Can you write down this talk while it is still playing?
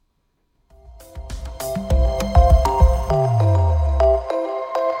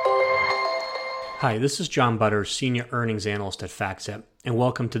Hi, this is John Butters, Senior Earnings Analyst at FactSet, and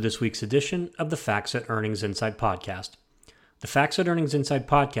welcome to this week's edition of the FactSet Earnings Insight Podcast. The FactSet Earnings Insight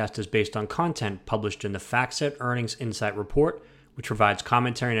Podcast is based on content published in the FactSet Earnings Insight Report, which provides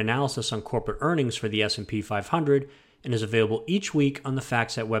commentary and analysis on corporate earnings for the S&P 500 and is available each week on the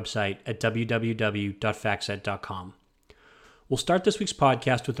FactSet website at www.factset.com. We'll start this week's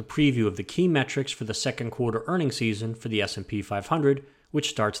podcast with a preview of the key metrics for the second quarter earnings season for the S&P 500,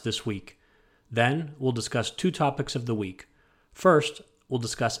 which starts this week. Then, we'll discuss two topics of the week. First, we'll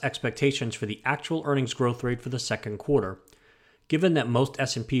discuss expectations for the actual earnings growth rate for the second quarter. Given that most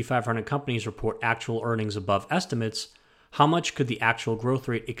S&P 500 companies report actual earnings above estimates, how much could the actual growth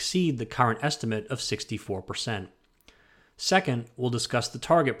rate exceed the current estimate of 64%? Second, we'll discuss the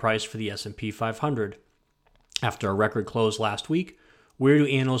target price for the S&P 500. After a record close last week, where do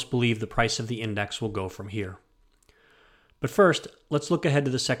analysts believe the price of the index will go from here? But first, let's look ahead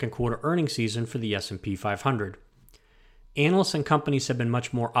to the second quarter earnings season for the S&P 500. Analysts and companies have been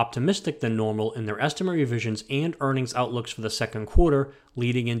much more optimistic than normal in their estimate revisions and earnings outlooks for the second quarter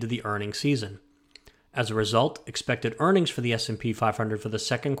leading into the earnings season. As a result, expected earnings for the S&P 500 for the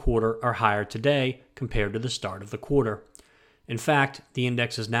second quarter are higher today compared to the start of the quarter. In fact, the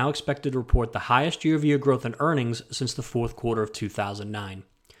index is now expected to report the highest year-over-year growth in earnings since the fourth quarter of 2009.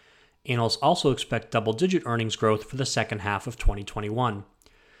 Analysts also expect double-digit earnings growth for the second half of 2021.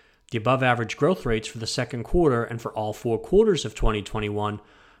 The above-average growth rates for the second quarter and for all 4 quarters of 2021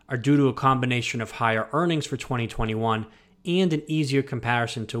 are due to a combination of higher earnings for 2021 and an easier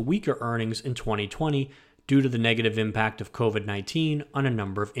comparison to weaker earnings in 2020 due to the negative impact of COVID-19 on a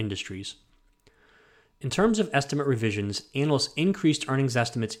number of industries. In terms of estimate revisions, analysts increased earnings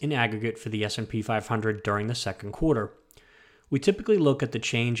estimates in aggregate for the S&P 500 during the second quarter. We typically look at the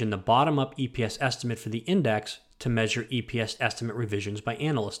change in the bottom-up EPS estimate for the index to measure EPS estimate revisions by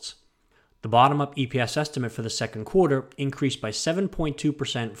analysts. The bottom-up EPS estimate for the second quarter increased by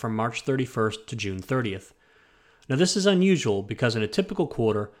 7.2% from March 31st to June 30th. Now this is unusual because in a typical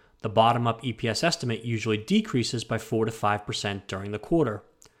quarter, the bottom-up EPS estimate usually decreases by 4 to 5% during the quarter.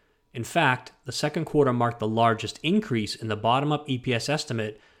 In fact, the second quarter marked the largest increase in the bottom-up EPS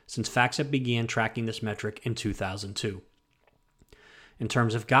estimate since FactSet began tracking this metric in 2002. In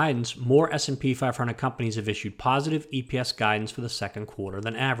terms of guidance, more S&P 500 companies have issued positive EPS guidance for the second quarter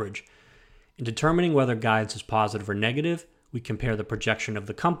than average. In determining whether guidance is positive or negative, we compare the projection of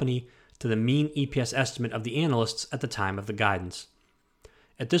the company to the mean EPS estimate of the analysts at the time of the guidance.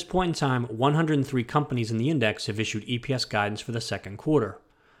 At this point in time, 103 companies in the index have issued EPS guidance for the second quarter.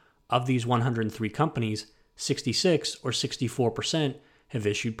 Of these 103 companies, 66 or 64% have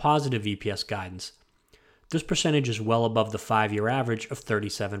issued positive EPS guidance. This percentage is well above the 5-year average of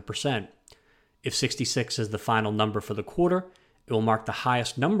 37%. If 66 is the final number for the quarter, it will mark the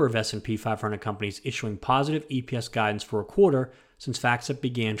highest number of S&P 500 companies issuing positive EPS guidance for a quarter since FactSet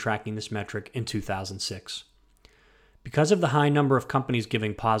began tracking this metric in 2006. Because of the high number of companies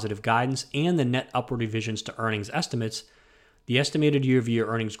giving positive guidance and the net upward revisions to earnings estimates, the estimated year-over-year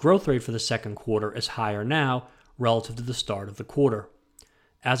earnings growth rate for the second quarter is higher now relative to the start of the quarter.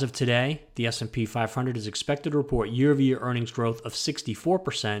 As of today, the S&P 500 is expected to report year-over-year earnings growth of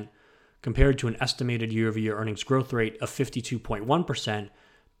 64% compared to an estimated year-over-year earnings growth rate of 52.1%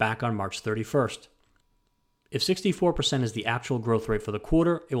 back on March 31st. If 64% is the actual growth rate for the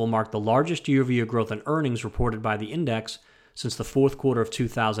quarter, it will mark the largest year-over-year growth in earnings reported by the index since the fourth quarter of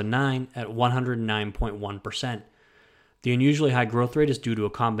 2009 at 109.1%. The unusually high growth rate is due to a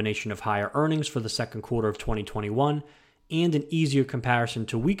combination of higher earnings for the second quarter of 2021 and an easier comparison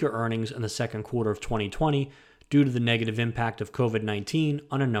to weaker earnings in the second quarter of 2020 due to the negative impact of COVID-19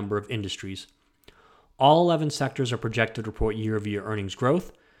 on a number of industries. All 11 sectors are projected to report year-over-year earnings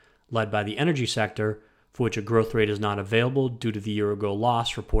growth, led by the energy sector, for which a growth rate is not available due to the year-ago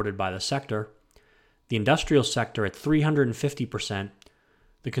loss reported by the sector, the industrial sector at 350%,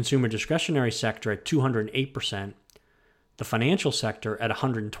 the consumer discretionary sector at 208%, the financial sector at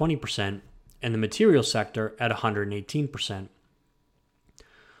 120%, and the materials sector at 118%.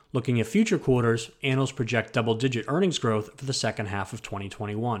 Looking at future quarters, analysts project double-digit earnings growth for the second half of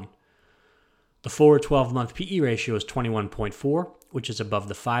 2021. The forward 12-month PE ratio is 21.4, which is above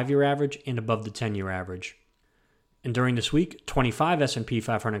the 5-year average and above the 10-year average. And during this week, 25 S&P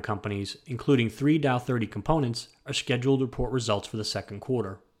 500 companies, including 3 Dow 30 components, are scheduled to report results for the second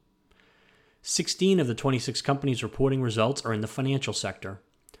quarter. 16 of the 26 companies reporting results are in the financial sector.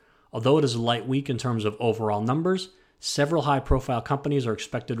 Although it is a light week in terms of overall numbers, several high-profile companies are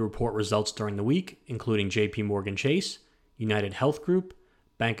expected to report results during the week, including JP Morgan Chase, United Health Group,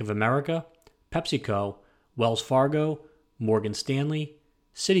 Bank of America, PepsiCo, Wells Fargo, Morgan Stanley,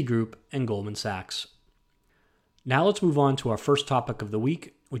 Citigroup, and Goldman Sachs. Now let's move on to our first topic of the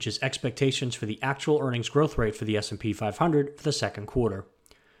week, which is expectations for the actual earnings growth rate for the S&P 500 for the second quarter.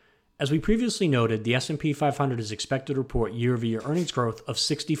 As we previously noted, the S&P 500 is expected to report year-over-year earnings growth of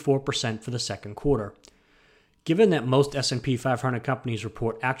 64% for the second quarter. Given that most S&P 500 companies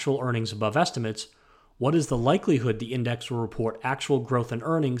report actual earnings above estimates, what is the likelihood the index will report actual growth in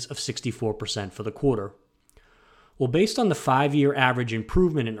earnings of 64% for the quarter? Well, based on the 5-year average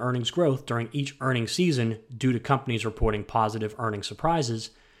improvement in earnings growth during each earnings season due to companies reporting positive earnings surprises,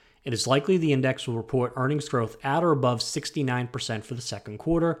 it is likely the index will report earnings growth at or above 69% for the second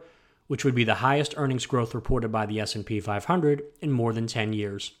quarter, which would be the highest earnings growth reported by the S&P 500 in more than 10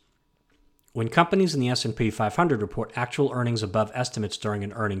 years. When companies in the S&P 500 report actual earnings above estimates during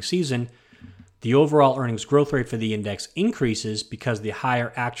an earnings season, the overall earnings growth rate for the index increases because the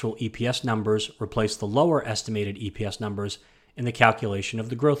higher actual EPS numbers replace the lower estimated EPS numbers in the calculation of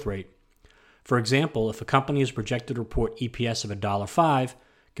the growth rate. For example, if a company is projected to report EPS of $1.05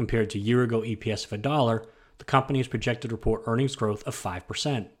 compared to year-ago EPS of $1, the company is projected to report earnings growth of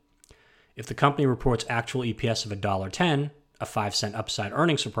 5%. If the company reports actual EPS of $1.10, a 5-cent upside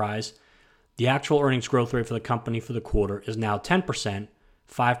earnings surprise, the actual earnings growth rate for the company for the quarter is now 10%,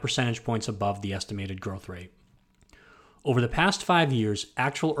 5 percentage points above the estimated growth rate. Over the past 5 years,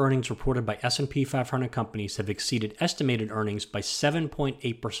 actual earnings reported by S&P 500 companies have exceeded estimated earnings by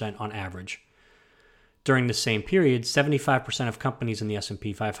 7.8% on average. During the same period, 75% of companies in the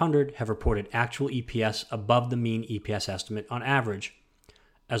S&P 500 have reported actual EPS above the mean EPS estimate on average.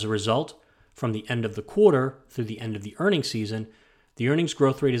 As a result, from the end of the quarter through the end of the earnings season, the earnings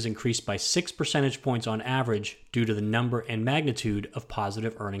growth rate is increased by 6 percentage points on average due to the number and magnitude of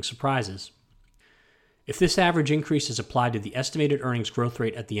positive earnings surprises. If this average increase is applied to the estimated earnings growth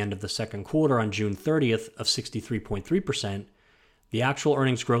rate at the end of the second quarter on June 30th of 63.3%, the actual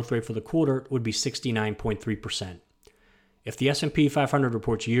earnings growth rate for the quarter would be 69.3%. If the S&P 500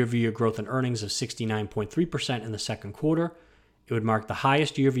 reports year-over-year growth in earnings of 69.3% in the second quarter, it would mark the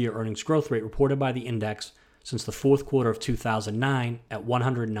highest year-over-year earnings growth rate reported by the index since the fourth quarter of 2009 at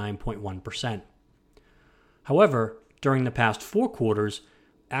 109.1%. However, during the past 4 quarters,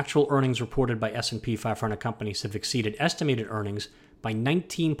 actual earnings reported by S&P 500 companies have exceeded estimated earnings by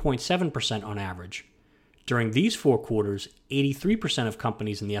 19.7% on average. During these 4 quarters, 83% of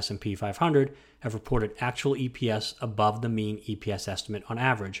companies in the S&P 500 have reported actual EPS above the mean EPS estimate on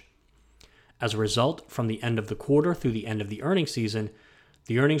average. As a result, from the end of the quarter through the end of the earnings season,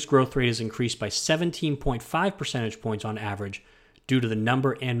 the earnings growth rate is increased by 17.5 percentage points on average due to the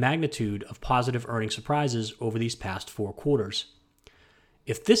number and magnitude of positive earnings surprises over these past 4 quarters.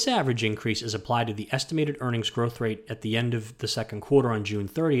 If this average increase is applied to the estimated earnings growth rate at the end of the second quarter on June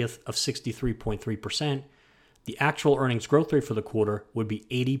 30th of 63.3%, the actual earnings growth rate for the quarter would be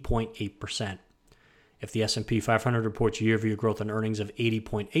 80.8%. If the S&P 500 reports year-over-year growth in earnings of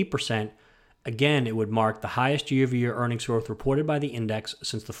 80.8%, again, it would mark the highest year-over-year earnings growth reported by the index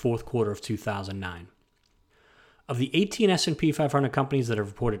since the fourth quarter of 2009. Of the 18 S&P 500 companies that have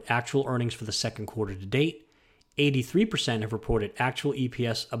reported actual earnings for the second quarter to date, 83% have reported actual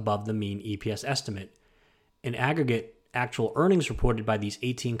EPS above the mean EPS estimate. In aggregate, actual earnings reported by these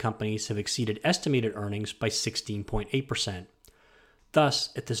 18 companies have exceeded estimated earnings by 16.8%. Thus,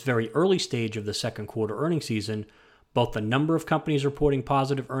 at this very early stage of the second quarter earnings season, both the number of companies reporting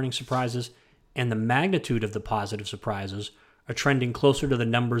positive earnings surprises and the magnitude of the positive surprises are trending closer to the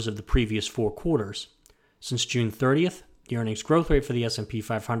numbers of the previous 4 quarters. Since June 30th, the earnings growth rate for the S&P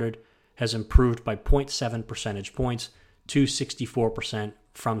 500 has improved by 0.7 percentage points to 64%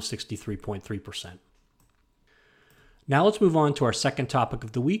 from 63.3%. Now let's move on to our second topic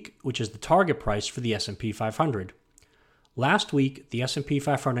of the week, which is the target price for the S&P 500. Last week, the S&P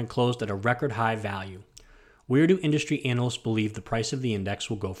 500 closed at a record high value. Where do industry analysts believe the price of the index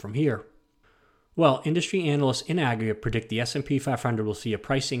will go from here? Well, industry analysts in aggregate predict the S&P 500 will see a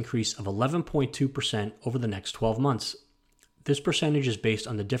price increase of 11.2% over the next 12 months. This percentage is based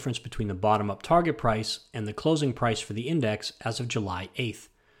on the difference between the bottom-up target price and the closing price for the index as of July 8th.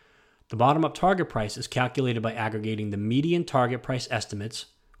 The bottom-up target price is calculated by aggregating the median target price estimates,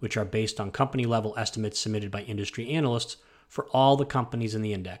 which are based on company-level estimates submitted by industry analysts for all the companies in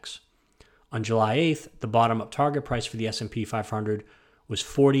the index. On July 8th, the bottom-up target price for the S&P 500 was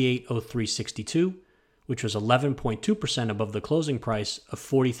 48.0362, which was 11.2% above the closing price of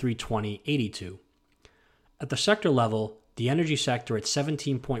 43.2082. At the sector level, the energy sector at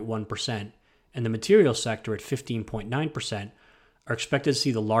 17.1% and the materials sector at 15.9% are expected to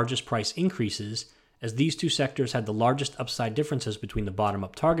see the largest price increases, as these 2 sectors had the largest upside differences between the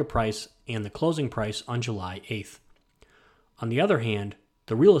bottom-up target price and the closing price on July 8th. On the other hand,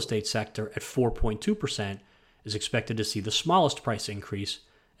 The real estate sector at 4.2% is expected to see the smallest price increase,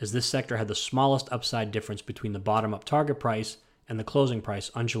 as this sector had the smallest upside difference between the bottom-up target price and the closing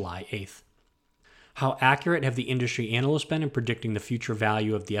price on July 8th. How accurate have the industry analysts been in predicting the future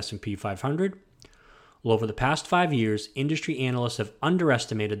value of the S&P 500? Well, over the past 5 years, industry analysts have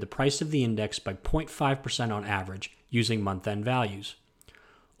underestimated the price of the index by 0.5% on average, using month-end values.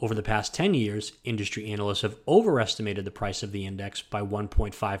 Over the past 10 years, industry analysts have overestimated the price of the index by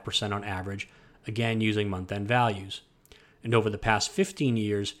 1.5% on average, again using month-end values. And over the past 15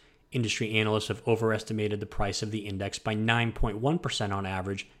 years, industry analysts have overestimated the price of the index by 9.1% on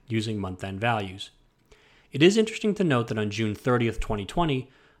average, using month-end values. It is interesting to note that on June 30th, 2020,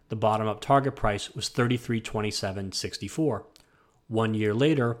 the bottom-up target price was $33.2764. 1 year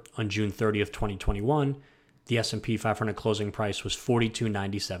later, on June 30th, 2021, the S&P 500 closing price was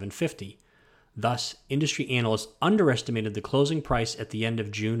 $42.9750. Thus, industry analysts underestimated the closing price at the end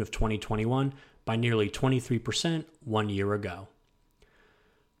of June of 2021 by nearly 23% 1 year ago.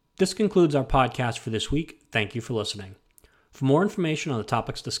 This concludes our podcast for this week. Thank you for listening. For more information on the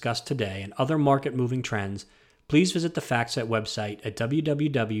topics discussed today and other market-moving trends, please visit the FactSet website at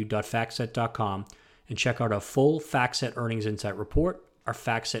www.factset.com and check out our full FactSet Earnings Insight Report, our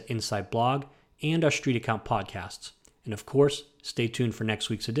FactSet Insight blog, and our Street Account podcasts. And of course, stay tuned for next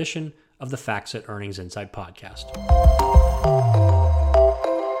week's edition of the FactSet Earnings Insight Podcast.